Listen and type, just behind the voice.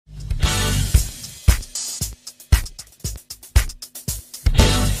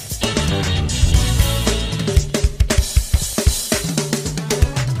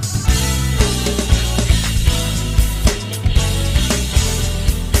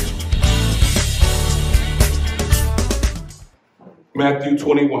Matthew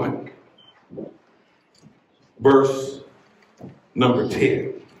 21, verse number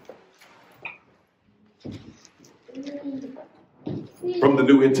 10. From the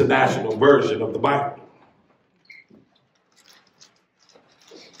New International Version of the Bible.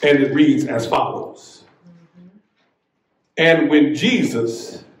 And it reads as follows. And when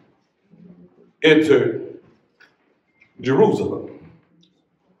Jesus entered Jerusalem,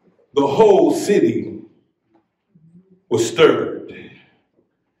 the whole city was stirred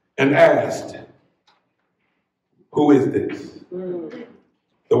and asked, who is this?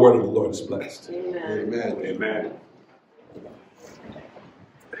 The word of the Lord is blessed. Amen. Amen.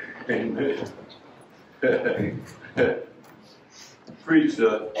 Amen.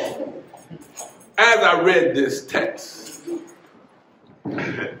 Preacher, as I read this text,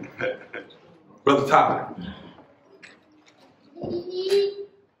 Brother Tyler,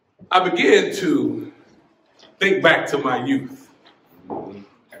 I began to think back to my youth. And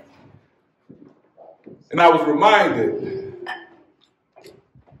I was reminded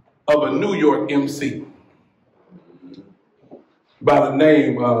of a New York MC by the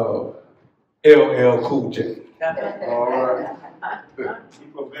name of LL Cool J. All right.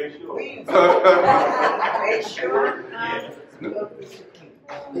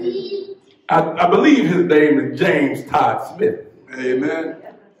 I believe his name is James Todd Smith. Amen.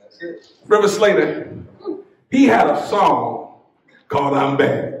 Reverend Slater, he had a song called I'm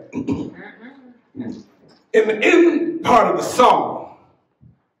Bad. In the end part of the song,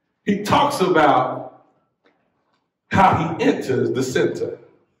 he talks about how he enters the center.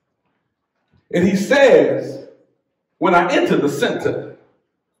 And he says, when I enter the center,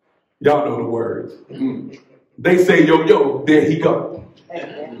 y'all know the words. They say, yo, yo, there he go.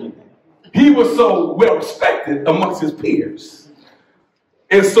 He was so well respected amongst his peers.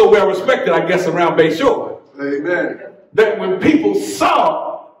 And so well respected, I guess, around Bayshore. Amen. That when people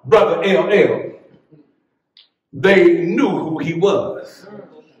saw Brother LL, they knew who he was.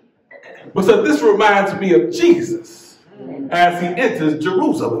 But so this reminds me of Jesus as he enters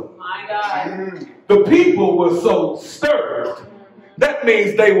Jerusalem. My God. The people were so stirred. That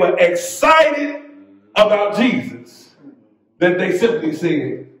means they were excited about Jesus that they simply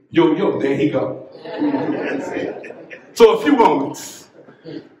said, yo, yo, there he go. So a few moments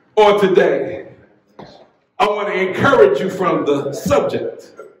on today, I want to encourage you from the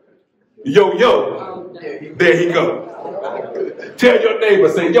subject. Yo, yo, there he go. Tell your neighbor,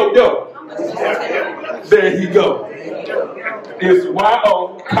 say, yo, yo, there he go. It's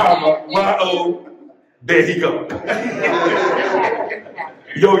Y-O, comma, Y-O, there he go.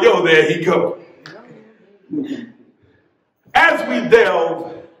 Yo, yo, there he go. As we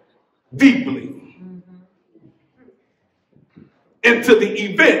delve deeply into the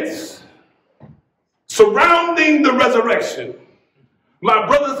events surrounding the resurrection, my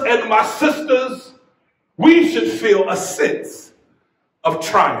brothers and my sisters, we should feel a sense of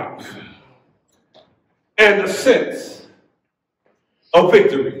triumph and a sense of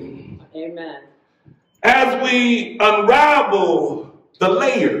victory. Amen. As we unravel the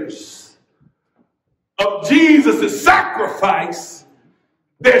layers of Jesus' sacrifice,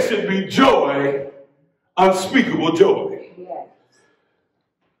 there should be joy, unspeakable joy. Yes.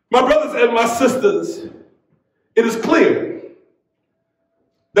 My brothers and my sisters, it is clear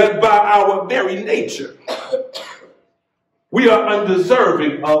that by our very nature, we are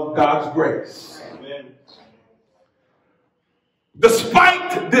undeserving of God's grace. Amen.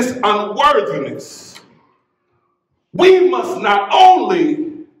 Despite this unworthiness, we must not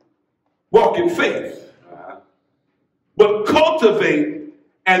only walk in faith, but cultivate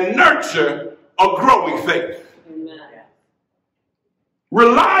and nurture a growing faith. Amen.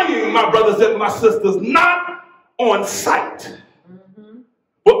 Relying, my brothers and my sisters, not on sight,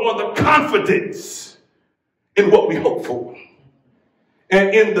 but on the confidence in what we hope for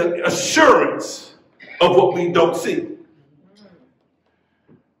and in the assurance of what we don't see.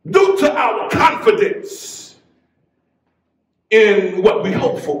 Due to our confidence in what we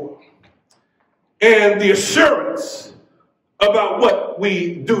hope for and the assurance about what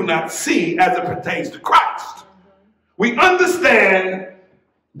we do not see as it pertains to Christ, we understand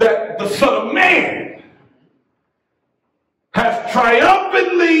that the Son of Man has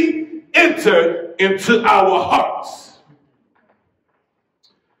triumphantly entered into our hearts.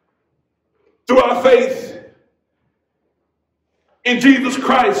 Through our faith in Jesus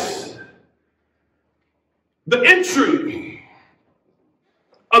Christ, the entry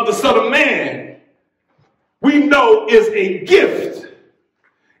of the Son of Man, we know is a gift,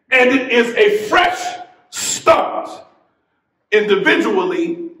 and it is a fresh start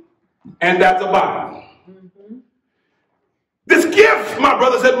individually and as a body. This gift, my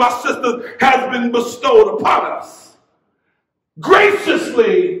brothers and my sisters, has been bestowed upon us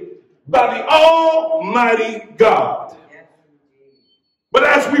graciously by the Almighty God. But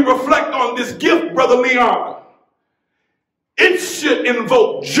as we reflect on this gift, Brother Leon, it should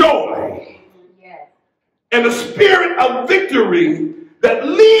invoke joy and a spirit of victory that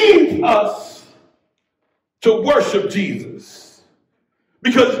leads us to worship Jesus.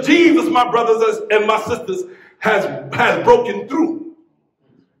 Because Jesus, my brothers and my sisters, has broken through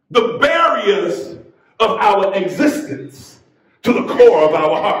the barriers of our existence to the core of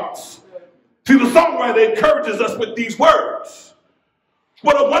our hearts. See, the songwriter encourages us with these words.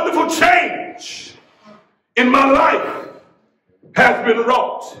 What a wonderful change in my life has been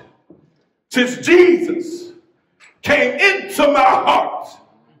wrought since Jesus came into my heart.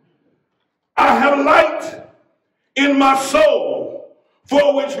 I have light in my soul,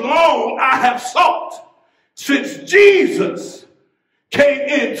 for which long I have sought, since Jesus came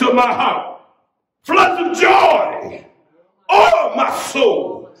into my heart. Floods of joy o'er my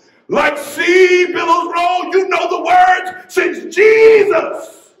soul, like sea billows roll. You know the words, since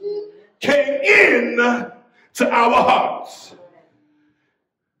Jesus came in to our hearts.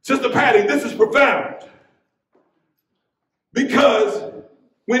 Sister Patty, this is profound, because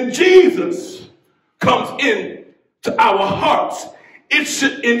when Jesus comes in to our hearts, it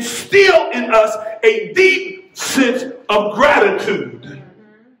should instill in us a deep sense of gratitude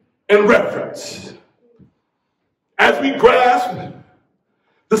and reverence. As we grasp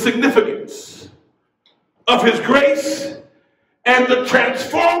the significance of his grace and the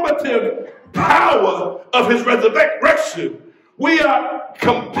transformative power of his resurrection, we are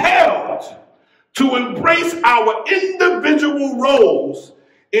compelled to embrace our individual roles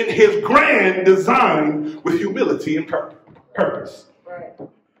in his grand design with humility and purpose. Right.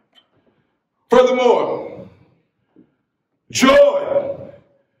 Furthermore, joy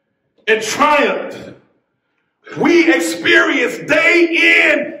and triumph we experience day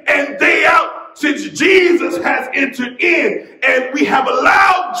in and day out since Jesus has entered in, and we have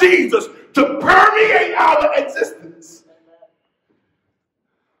allowed Jesus to permeate our existence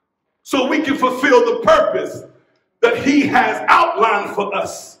so we can fulfill the purpose that he has outlined for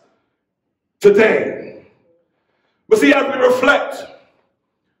us today. But see, as we reflect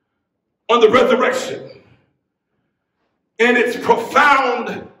on the resurrection and its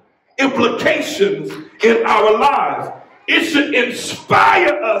profound implications in our lives, it should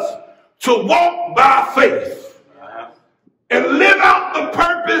inspire us to walk by faith and live out the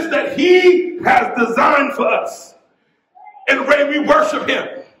purpose that he has designed for us. And Ray, we worship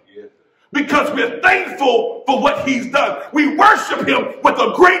him because we're thankful for what he's done. We worship him with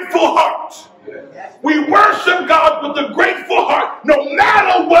a grateful heart. We worship God with a grateful heart no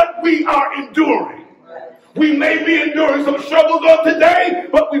matter what we are enduring. We may be enduring some struggles on today,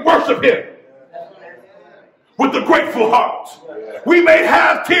 but we worship him with a grateful heart. We may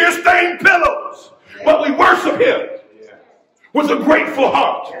have tear-stained pillows, but we worship him with a grateful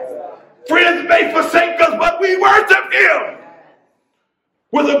heart. Friends may forsake us, but we worship him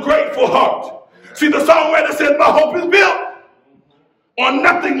with a grateful heart. See, the songwriter said, my hope is built on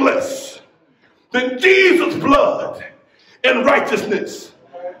nothing less than Jesus' blood and righteousness.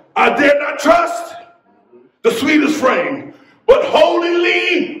 I dare not trust the sweetest frame, but wholly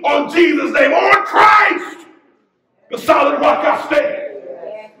lean on Jesus' name, on Christ, the solid rock I stand.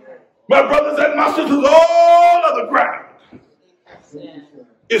 My brothers and my sisters, all of the ground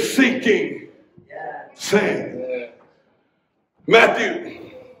is sinking sand.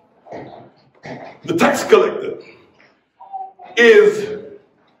 Matthew, the tax collector, is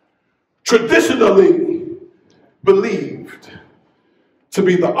traditionally believed to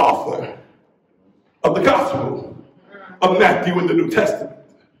be the author of the Gospel of Matthew in the New Testament.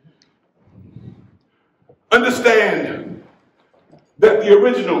 Understand that the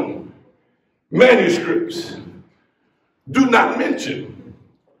original manuscripts do not mention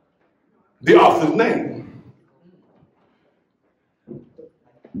the author's name.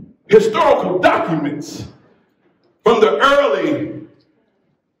 Historical documents from the early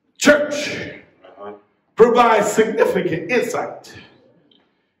church provide significant insight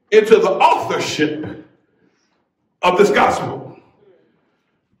into the authorship of this gospel.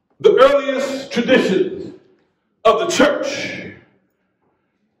 The earliest traditions of the church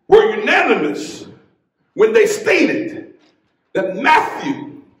were unanimous when they stated that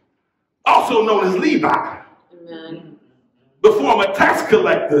Matthew, also known as Levi, the former tax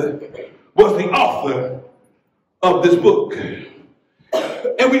collector, was the author of this book.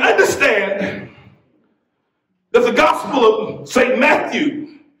 And we understand that the Gospel of St.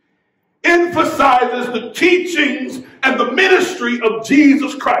 Matthew emphasizes the teachings and the ministry of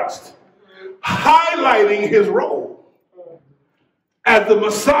Jesus Christ, highlighting his role as the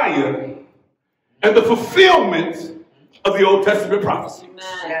Messiah and the fulfillment of the Old Testament prophecy.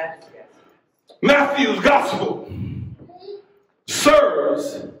 Matthew's gospel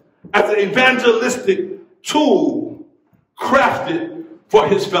serves as an evangelistic tool crafted for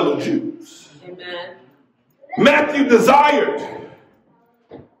his fellow Jews. Amen. Matthew desired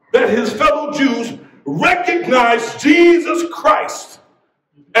that his fellow Jews recognize Jesus Christ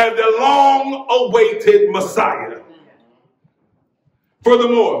as their long-awaited Messiah.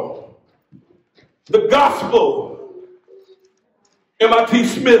 Furthermore, the gospel, M.I.T.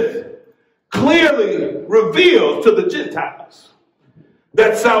 Smith clearly reveals to the Gentiles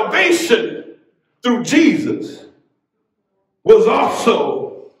that salvation through Jesus was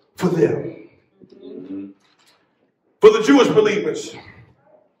also for them. For the Jewish believers,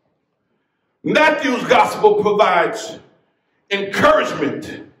 Matthew's gospel provides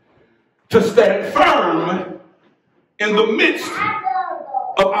encouragement to stand firm in the midst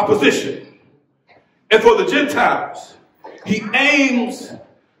of opposition. And for the Gentiles, he aims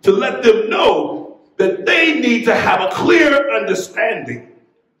to let them know that they need to have a clear understanding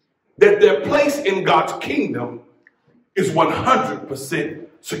that their place in God's kingdom is 100%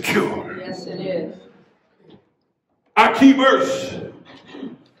 secure. Yes, it is. Our key verse,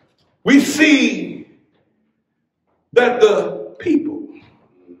 we see that the people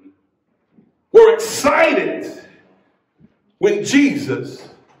were excited when Jesus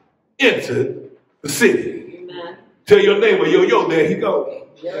entered the city. Amen. Tell your neighbor, yo, there he go.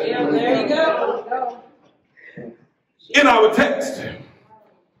 There you go. In our text,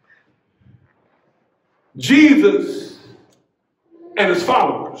 Jesus and his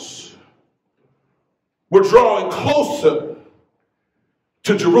followers were drawing closer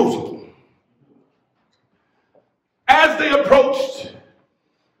to Jerusalem. As they approached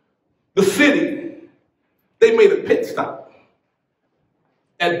the city, they made a pit stop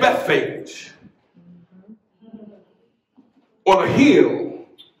at Bethphage on a hill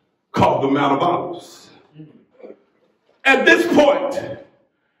called the Mount of Olives. At this point,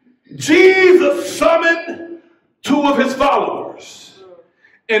 Jesus summoned two of his followers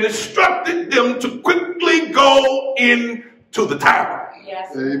and instructed them to quickly go into the town.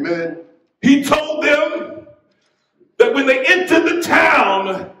 Yes. Amen. He told them that when they entered the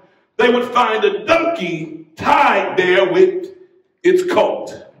town, they would find a donkey tied there with its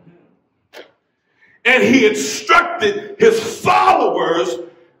colt. And he instructed his followers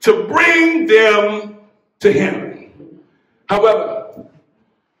to bring them to him. However,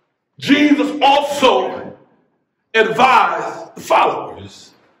 Jesus also advised the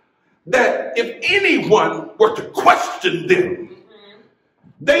followers that if anyone were to question them,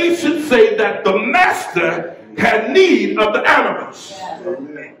 they should say that the master had need of the animals.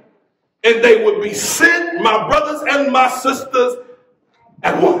 Amen. And they would be sent, my brothers and my sisters,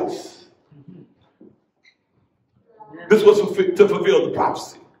 at once. This was to fulfill the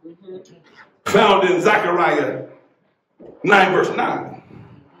prophecy found in Zechariah 9 verse 9.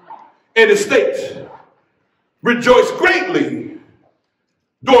 And it states, "Rejoice greatly,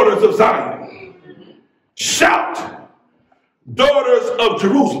 daughters of Zion. Shout, daughters of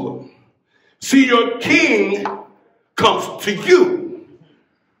Jerusalem. See, your king comes to you,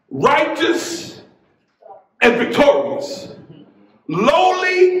 righteous and victorious,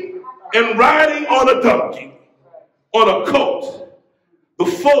 lowly and riding on a donkey, on a colt, the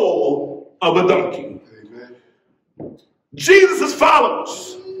foal of a donkey." Amen. Jesus'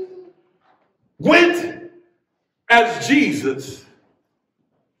 followers went as Jesus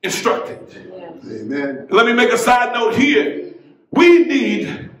instructed. Yes. Amen. Let me make a side note here. We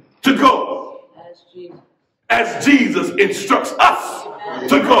need to go As Jesus. as Jesus instructs us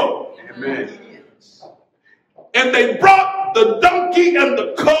to go. Amen. And they brought the donkey and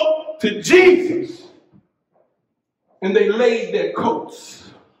the colt to Jesus. And they laid their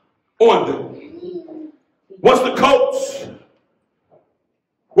coats on them. Once the coats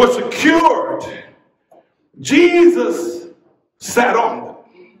were secured, Jesus sat on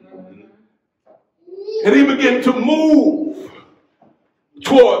them. And he began to move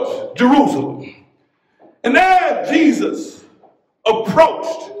towards Jerusalem. And as Jesus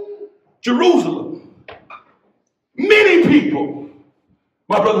approached Jerusalem, many people,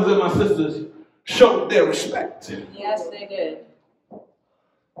 my brothers and my sisters, showed their respect Yes, they did.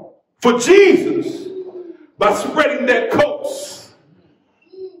 for Jesus by spreading their coats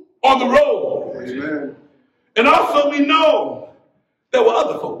on the road. Amen. And also we know there were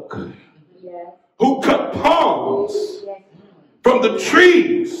other folk Yes. who cut palms from the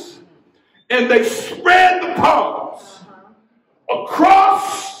trees and they spread the palms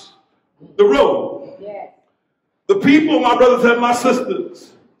across the road. The people, my brothers and my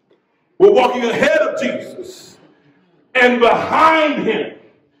sisters, were walking ahead of Jesus and behind him,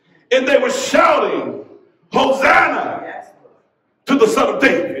 and they were shouting, Hosanna to the Son of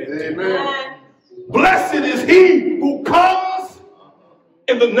David. Amen. Blessed is he who comes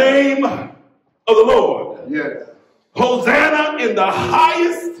in the name of the Lord. Yes. Hosanna in the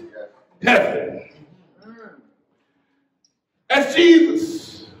highest heaven. As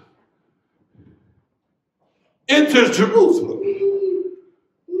Jesus enters Jerusalem,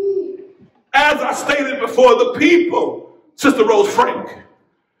 as I stated before, the people, Sister Rose Frank,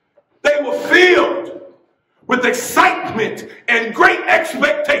 they were filled with excitement and great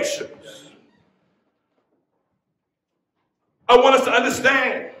expectations. I want us to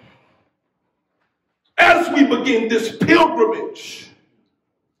understand, as we begin this pilgrimage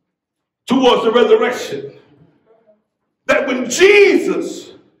towards the resurrection, that when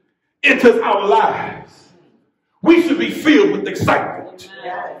Jesus enters our lives, we should be filled with excitement.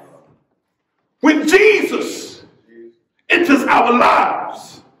 When Jesus enters our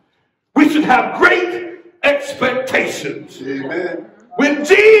lives, we should have great expectations. Amen. When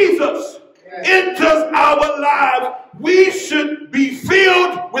Jesus enters our lives, we should be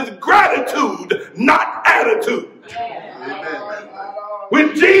filled with gratitude, not attitude. Amen.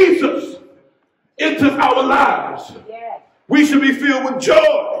 When Jesus enters our lives, we should be filled with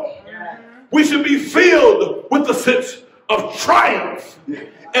joy. We should be filled with a sense of triumph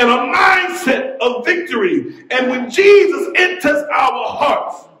and a mindset of victory. And when Jesus enters our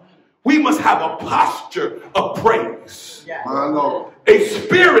hearts, we must have a posture of praise, My Lord. a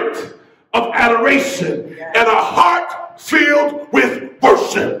spirit of adoration, and a heart filled with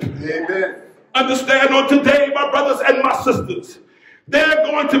worship. Amen. Understand on today, my brothers and my sisters, there are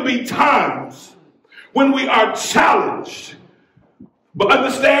going to be times when we are challenged. But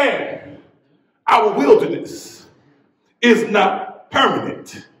understand, our wilderness is not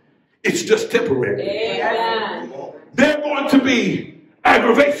permanent. It's just temporary. Amen. There are going to be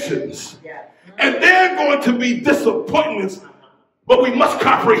aggravations. And there are going to be disappointments. But we must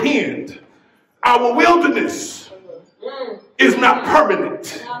comprehend our wilderness is not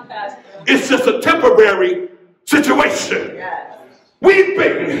permanent. It's just a temporary situation.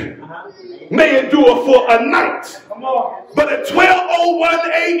 Weeping may endure for a night, but at 12:01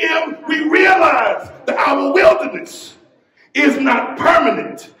 a.m. we realize that our wilderness is not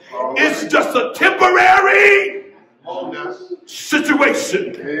permanent. It's just a temporary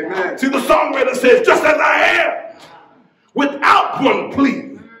situation. Amen. See, the songwriter says, just as I am, without one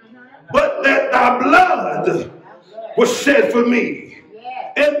plea, but that thy blood was shed for me,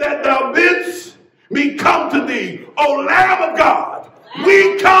 and that thou bidst me come to thee, O Lamb of God,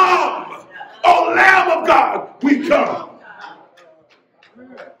 we come. O Lamb of God, we come.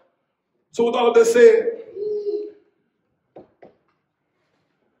 So with all of that said,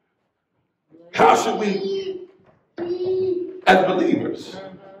 how should we, as believers,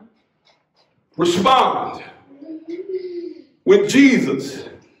 respond when Jesus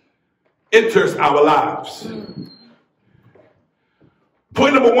enters our lives?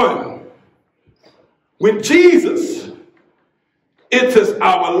 Point number one, when Jesus enters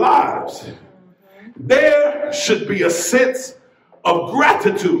our lives, there should be a sense of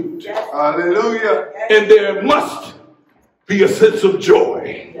gratitude. Hallelujah. And there must be a sense of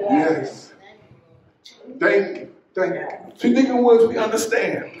joy. Yes. Thank you. Thank you. See, Deacon Woods, we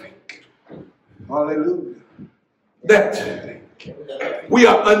understand Hallelujah. that we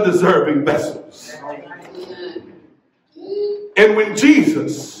are undeserving vessels. And when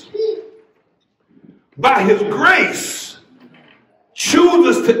Jesus, by his grace,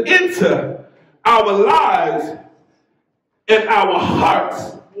 chooses to enter our lives and our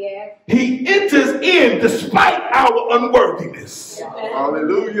hearts, he enters in despite our unworthiness.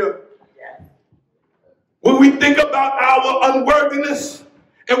 Hallelujah. When we think about our unworthiness,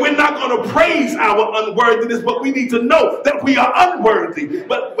 and we're not going to praise our unworthiness, but we need to know that we are unworthy.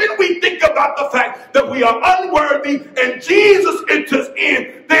 But when we think about the fact that we are unworthy and Jesus enters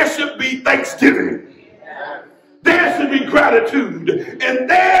in, there should be thanksgiving. There should be gratitude. And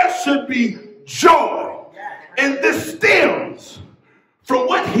there should be joy. And this stems from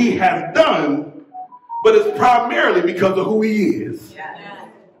what he has done, but it's primarily because of who he is.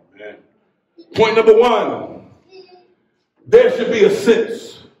 Point number one, there should be a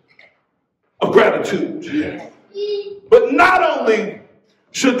sense of gratitude. But not only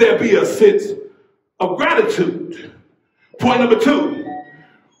should there be a sense of gratitude. Point number two,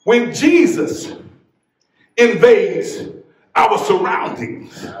 when Jesus invades our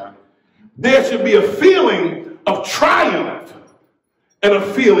surroundings, there should be a feeling of triumph and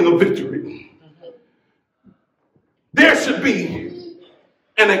a feeling of victory. There should be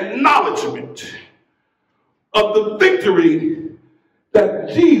an acknowledgement of the victory that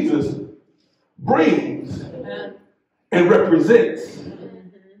Jesus brings and represents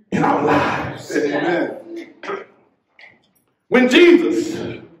in our lives. Amen. When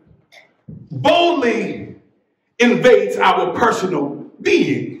Jesus boldly invades our personal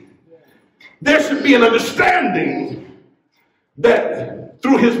being, there should be an understanding that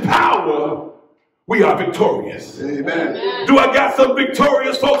through his power, we are victorious. Amen. Do I got some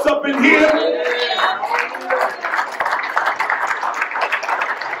victorious folks up in here?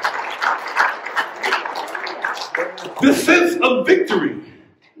 This sense of victory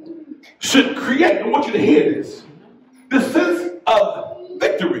should create, I want you to hear this, this sense of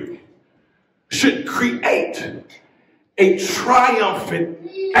victory should create a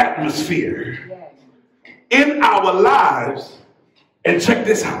triumphant atmosphere in our lives, and check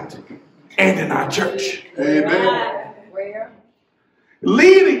this out, and in our church. Amen.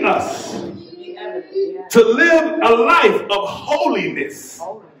 Leading us to live a life of holiness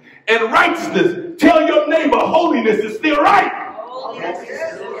and righteousness. Tell your neighbor, holiness is still right.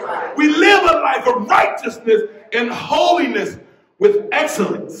 We live a life of righteousness and holiness with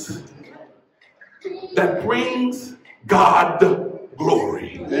excellence that brings God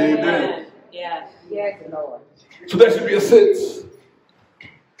glory. Amen. Yes. Yes, Lord. So there should be a sense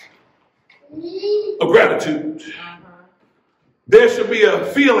of gratitude. There should be a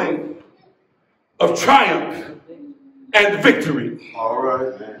feeling of triumph and victory. All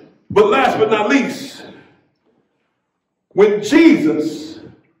right, man. But last but not least, when Jesus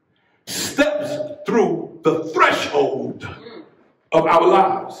steps through the threshold of our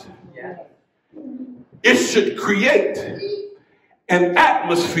lives, it should create an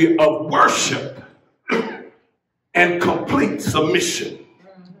atmosphere of worship and complete submission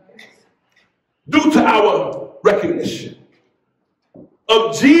due to our recognition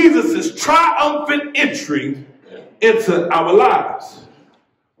of Jesus' triumphant entry into our lives.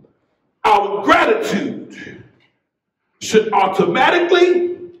 Our gratitude should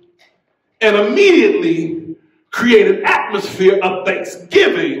automatically and immediately create an atmosphere of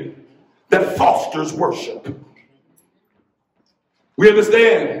thanksgiving that fosters worship. We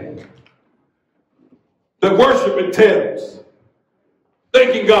understand that worship entails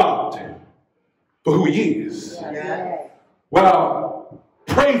thanking God for who he is, while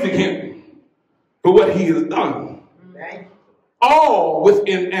praising him for what he has done, all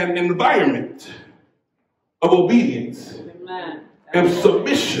within an environment of obedience and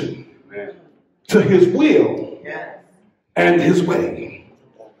submission to his will and his way.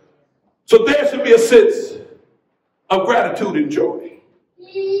 So there should be a sense of gratitude and joy.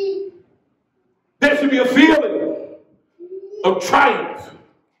 There should be a feeling of triumph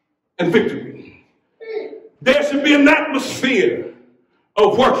and victory. There should be an atmosphere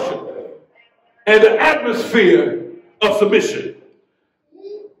of worship and an atmosphere of submission.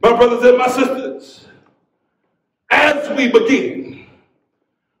 My brothers and my sisters, as we begin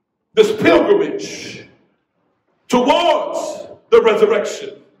this pilgrimage towards the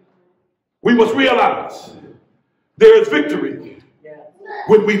resurrection, we must realize there is victory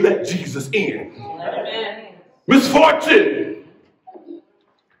when we let Jesus in. Misfortune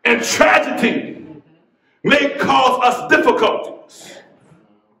and tragedy may cause us difficulties.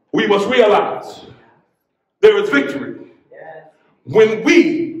 We must realize there is victory when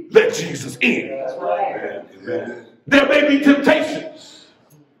we let Jesus in. There may be temptations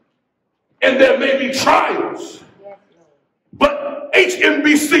and there may be trials, but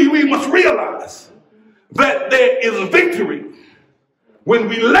HMBC, we must realize that there is victory when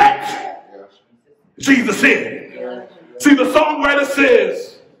we let Jesus in. See, the songwriter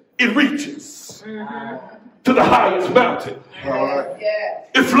says it reaches to the highest mountain.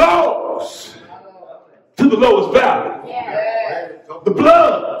 It flows to the lowest valley. The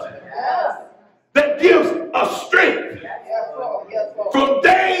blood that gives us strength from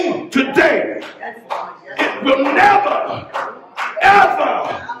day to day, it will never,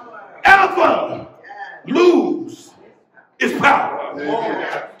 ever, ever lose its power.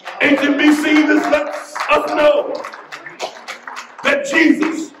 HMBC, this lets us know that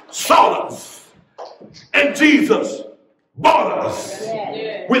Jesus sought us and Jesus bought us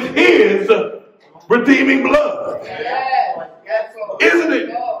with his redeeming blood. Isn't it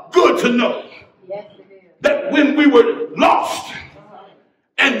good to know that when we were lost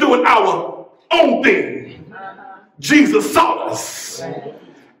and doing our own thing, Jesus sought us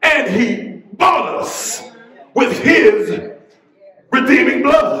and he bought us with his redeeming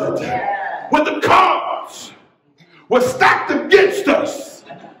blood? when the cards were stacked against us,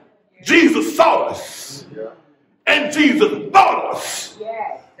 Jesus saw us. And Jesus bought us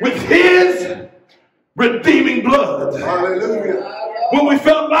with his redeeming blood. Hallelujah. When we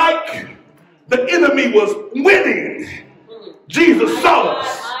felt like the enemy was winning, Jesus saw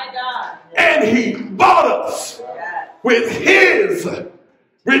us. And he bought us with his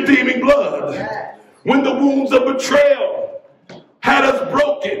redeeming blood. When the wounds of betrayal had us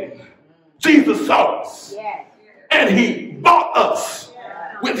broken, Jesus saw us. And he bought us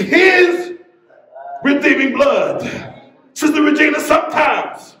with his redeeming blood. Sister Regina,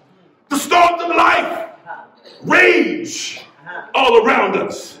 sometimes the storms of life rage all around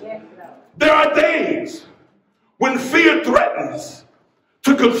us. There are days when fear threatens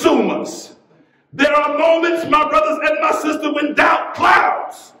to consume us. There are moments, my brothers and my sisters, when doubt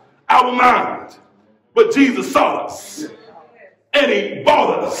clouds our mind. But Jesus saw us, and he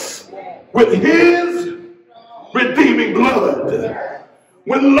bought us with his redeeming blood.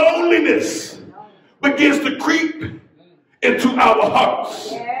 When loneliness begins to creep into our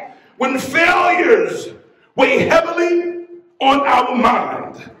hearts, when failures weigh heavily on our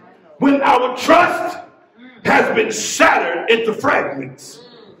mind, when our trust has been shattered into fragments,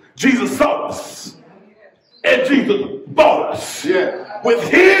 Jesus saw us, and Jesus bought us with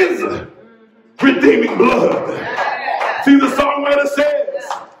his redeeming blood. See, the songwriter says,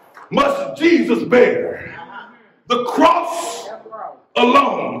 must Jesus bear the cross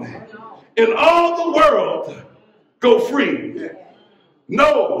alone and all the world go free?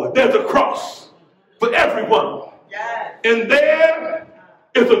 No, there's a cross for everyone, and there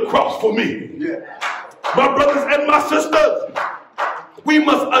is a cross for me. My brothers and my sisters, we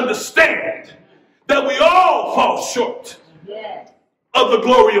must understand that we all fall short of the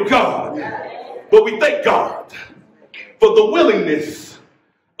glory of God. But we thank God for the willingness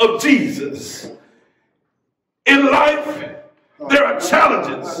of Jesus. In life, there are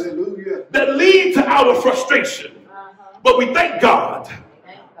challenges that lead to our frustration. But we thank God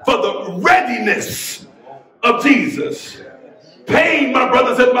for the readiness of Jesus. Pain, my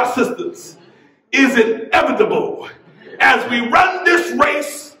brothers and my sisters, is inevitable as we run this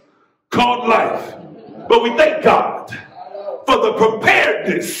race called life. But we thank God for the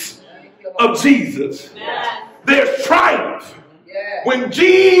preparedness of Jesus. There's triumph when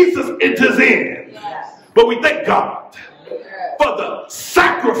Jesus enters in. But we thank God for the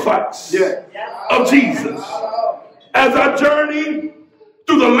sacrifice of Jesus. As I journey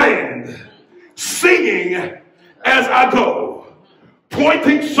through the land, singing as I go,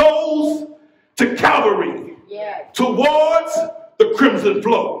 pointing souls to Calvary, towards the crimson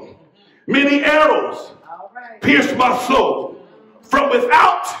flow. Many arrows pierced my soul from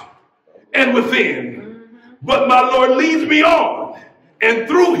without and within. But my Lord leads me on, and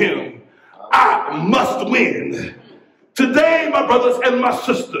through him I must win. Today, my brothers and my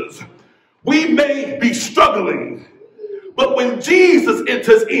sisters, we may be struggling, but when Jesus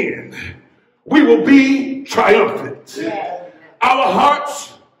enters in, we will be triumphant. Our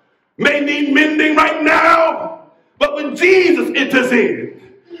hearts may need mending right now, but when Jesus enters in,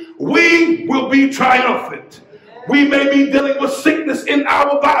 we will be triumphant. We may be dealing with sickness in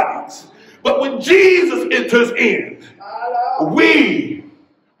our bodies, but when Jesus enters in, we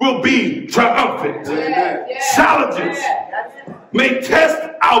will be triumphant. Challenges may test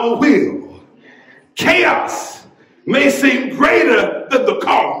our will. Chaos may seem greater than the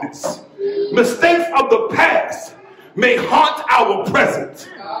calmness. Mistakes of the past may haunt our present.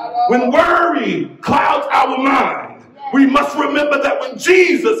 When worry clouds our mind, we must remember that when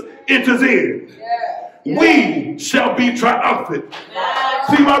Jesus enters in, we shall be triumphant.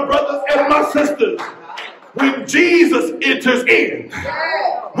 See, my brothers and my sisters, when Jesus enters in,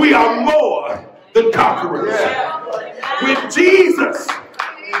 we are more than conquerors. When Jesus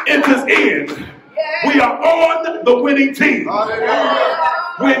enters in, we are on the winning team.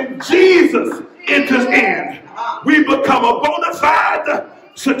 When Jesus enters in, we become a bona fide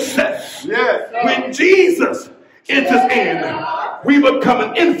success. When Jesus enters in, we become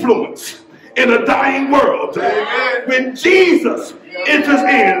an influence in a dying world. When Jesus enters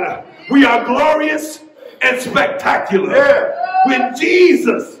in, we are glorious and spectacular. When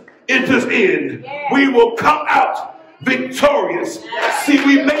Jesus enters in, we will come out victorious. See,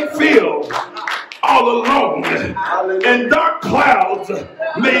 we may feel all alone, and dark clouds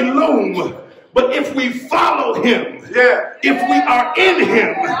may loom, but if we follow him, if we are in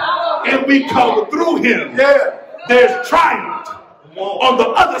him, and we come through him, there's triumph on the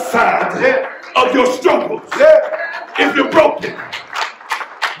other side of your struggles. If you're broken,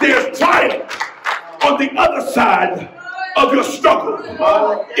 there's triumph on the other side of your struggle.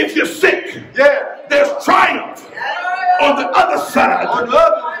 If you're sick, there's triumph on the other side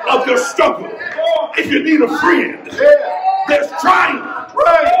of your struggle. If you need a friend, there's triumph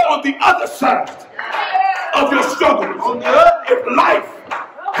on the other side of your struggle. If life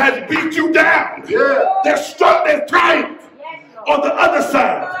has beat you down, there's triumph on the other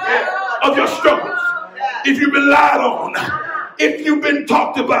side of your struggles. If you've been lied on, if you've been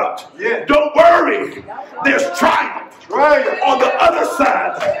talked about, don't worry. There's triumph on the other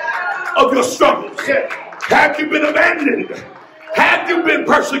side of your struggles. Have you been abandoned? Have you been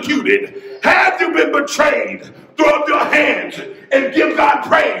persecuted? Have you been betrayed? Throw up your hands and give God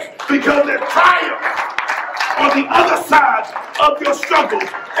praise, because there's triumph on the other side of your struggles.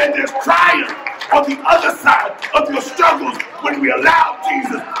 And there's triumph on the other side of your struggles when we allow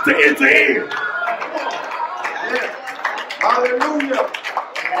Jesus to enter in. Hallelujah.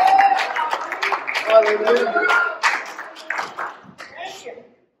 Hallelujah.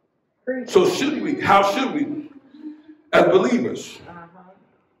 So how should we, as believers,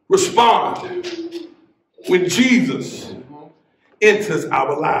 respond when Jesus enters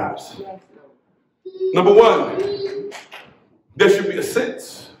our lives? Number one, there should be a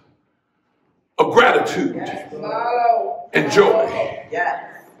sense of gratitude and joy.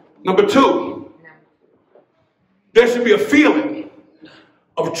 Number two, there should be a feeling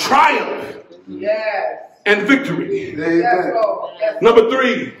of triumph and victory. Number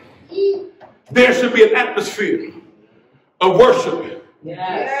three, there should be an atmosphere of worship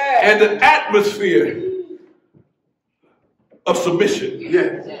and an atmosphere of submission.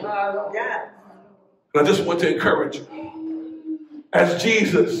 And I just want to encourage you, as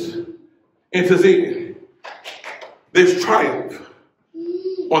Jesus enters in, there's triumph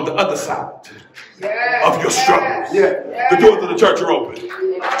on the other side of your struggles. The doors of the church are open.